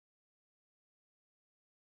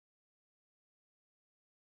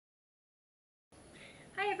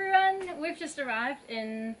Hi everyone, we've just arrived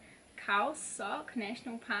in Khao Sok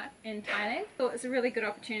National Park in Thailand. Thought it's a really good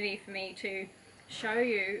opportunity for me to show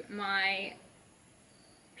you my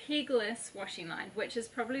pegless washing line, which is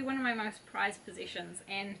probably one of my most prized possessions,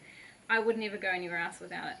 and I would never go anywhere else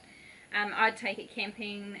without it. I'd take it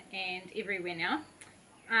camping and everywhere now.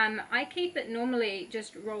 I keep it normally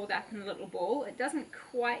just rolled up in a little ball. It doesn't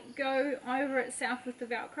quite go over itself with the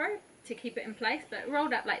Velcro to keep it in place, but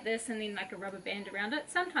rolled up like this and then like a rubber band around it.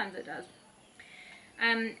 Sometimes it does.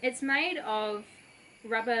 It's made of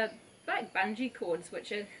rubber like bungee cords,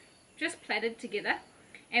 which are just plaited together,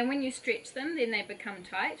 and when you stretch them then they become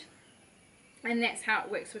tight, and that's how it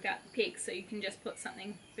works without the pegs. So you can just put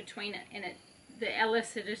something between it and the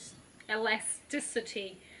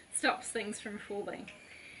elasticity stops things from falling.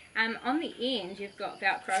 On the end you've got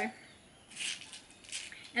Velcro,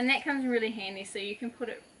 and that comes really handy, so you can put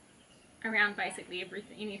it around basically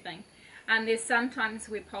anything. There's sometimes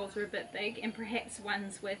where poles are a bit big, and perhaps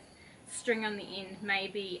ones with string on the end may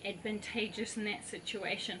be advantageous in that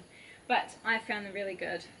situation, but I found them really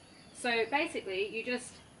good. So basically you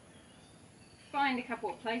just find a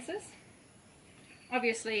couple of places,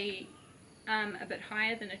 obviously a bit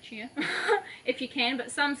higher than a chair if you can,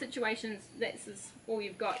 but some situations that's all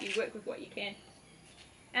you've got, you work with what you can.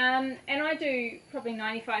 And I do probably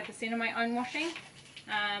 95% of my own washing,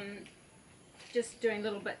 just doing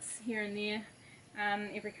little bits here and there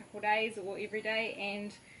every couple of days or every day,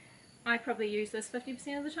 and I probably use this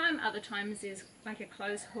 50% of the time. Other times there's like a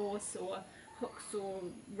clothes horse or hooks or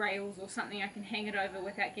rails or something I can hang it over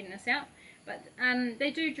without getting this out, but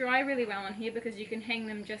they do dry really well on here because you can hang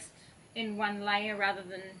them just in one layer rather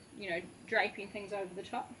than, you know, draping things over the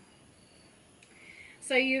top.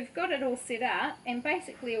 So you've got it all set up, and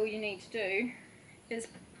basically all you need to do is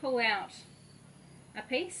pull out a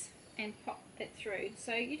piece and pop it through.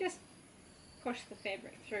 So you just push the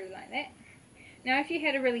fabric through like that. Now if you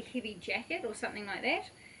had a really heavy jacket or something like that,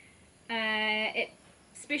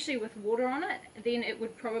 especially with water on it, then it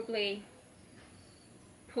would probably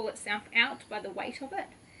pull itself out by the weight of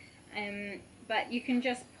it. But you can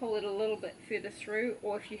just pull it a little bit further through,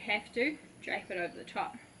 or if you have to, drape it over the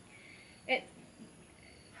top. It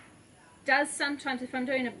does sometimes, if I'm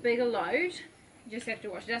doing a bigger load, you just have to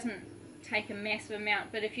watch. It doesn't take a massive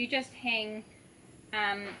amount, but if you just hang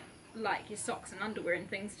like your socks and underwear and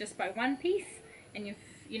things just by one piece, and you've,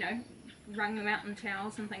 you know, wrung them out in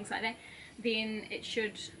towels and things like that, then it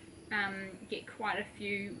should get quite a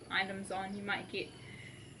few items on. You might get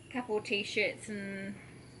a couple of t-shirts and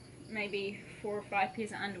maybe 4 or 5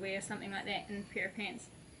 pairs of underwear or something like that, and a pair of pants.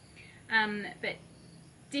 But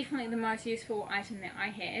definitely the most useful item that I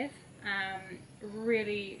have.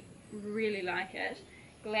 Really like it.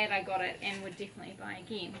 Glad I got it, and would definitely buy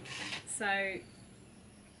again. So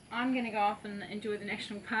I'm going to go off and enjoy the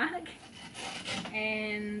national park,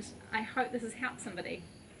 and I hope this has helped somebody.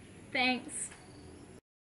 Thanks.